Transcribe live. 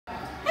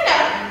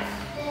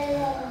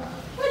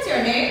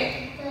your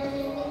name?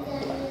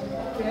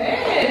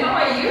 Good. How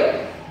are you?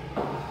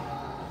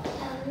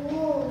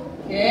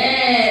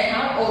 Good.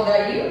 How old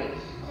are you?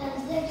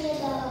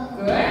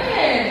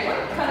 Good. What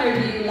color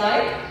do you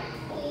like?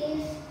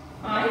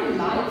 I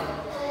like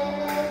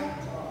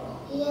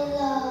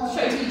yellow.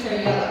 show teacher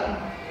yellow.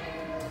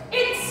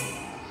 It's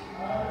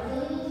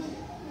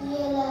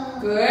Yellow.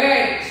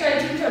 good. Show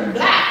teacher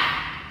black.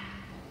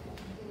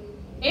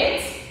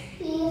 It's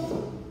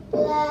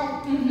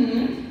Black.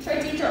 show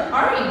teacher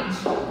orange.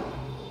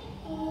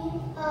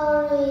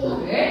 Orange.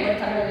 Good. What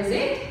color is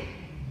it?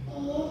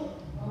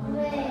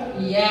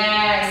 Red.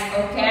 Yes.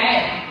 Okay.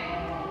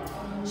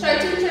 Show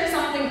teacher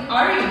something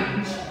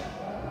orange.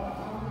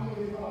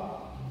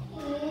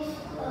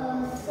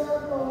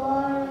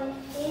 Circle.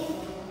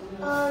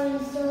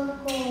 Orange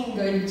circle.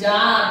 Good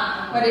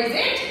job. What is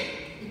it?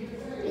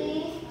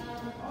 Pink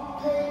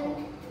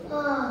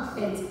heart.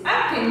 It's a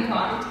pink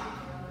heart.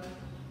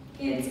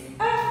 It's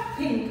a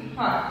pink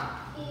heart.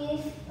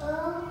 Is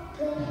a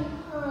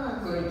pink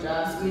heart. Good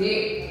job,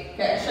 sweetie.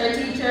 Okay, show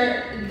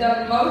teacher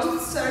the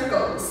most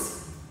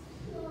circles.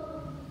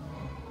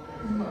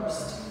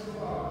 Most.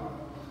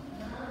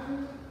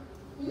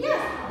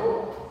 Yes.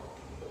 Oh.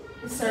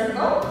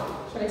 Circle.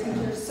 Show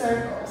teacher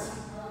circles.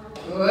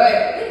 Good.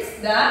 It's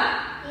the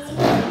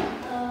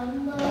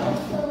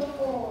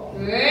Circle.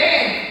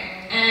 good.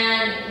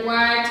 And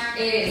what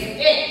is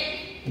it?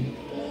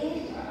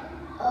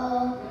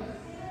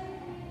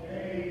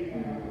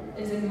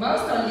 Is it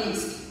most or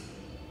least?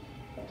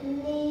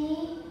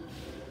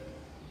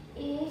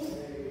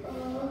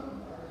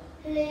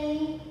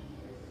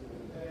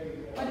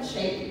 What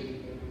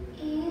shape?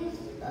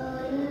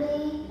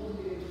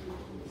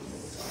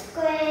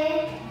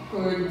 Square.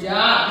 Good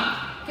job.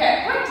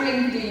 Okay, what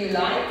drink do you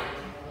like?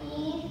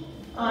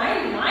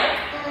 I like.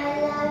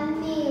 I love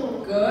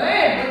milk.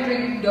 Good. What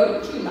drink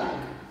don't you like?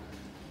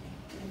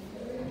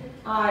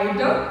 I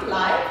don't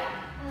like.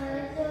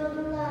 I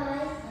don't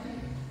like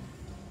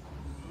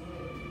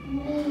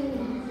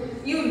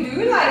milk. You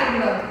do like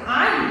milk.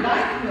 I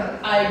like milk.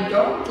 I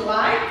don't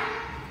like.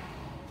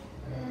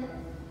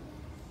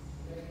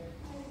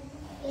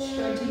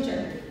 Show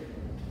teacher.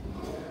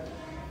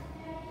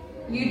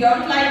 You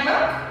don't like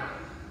milk?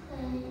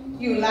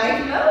 You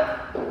like milk?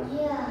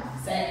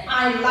 Yes. Say,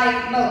 I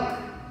like milk.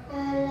 I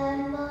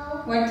love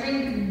milk. What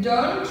drink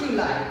don't you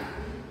like?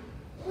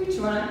 Which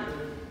one?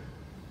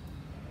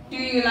 Do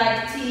you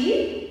like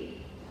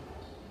tea?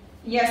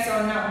 Yes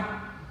or no?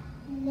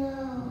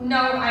 No.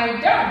 No, I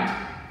don't.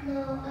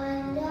 No,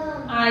 I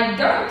don't. I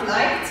don't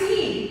like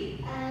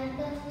tea. I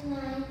don't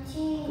like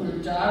tea.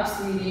 Good job,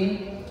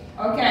 sweetie.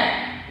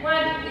 Okay,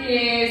 what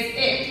is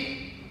it?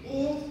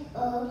 It's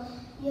a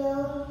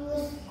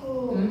yoga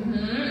school.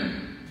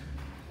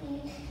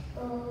 It's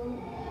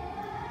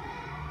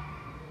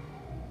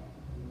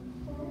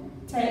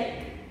Take.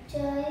 a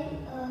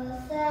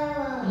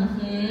salad.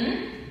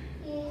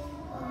 It's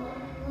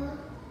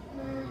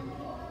a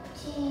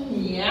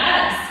tea.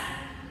 Yes.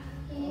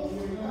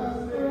 It's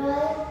a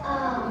bread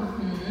out.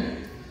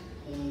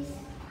 It's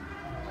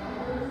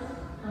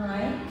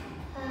I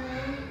I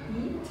eat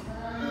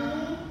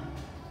eat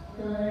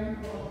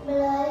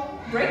bread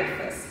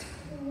breakfast.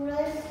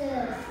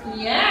 breakfast.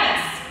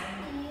 Yes.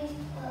 It's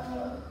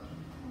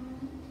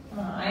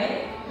I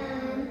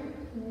and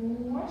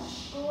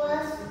wash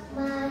wash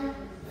my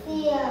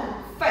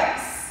face.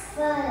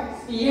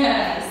 first.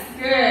 Yes,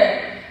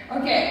 good.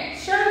 Okay,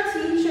 show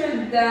teacher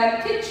the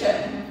kitchen.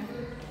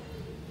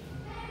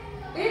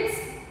 It's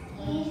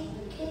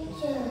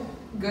Kitchen.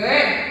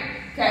 good.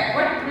 Okay,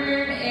 what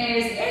room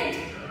is it?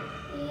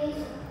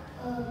 It's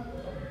a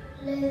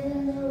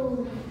living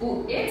room.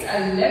 Oh, it's a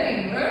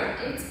living room.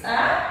 It's a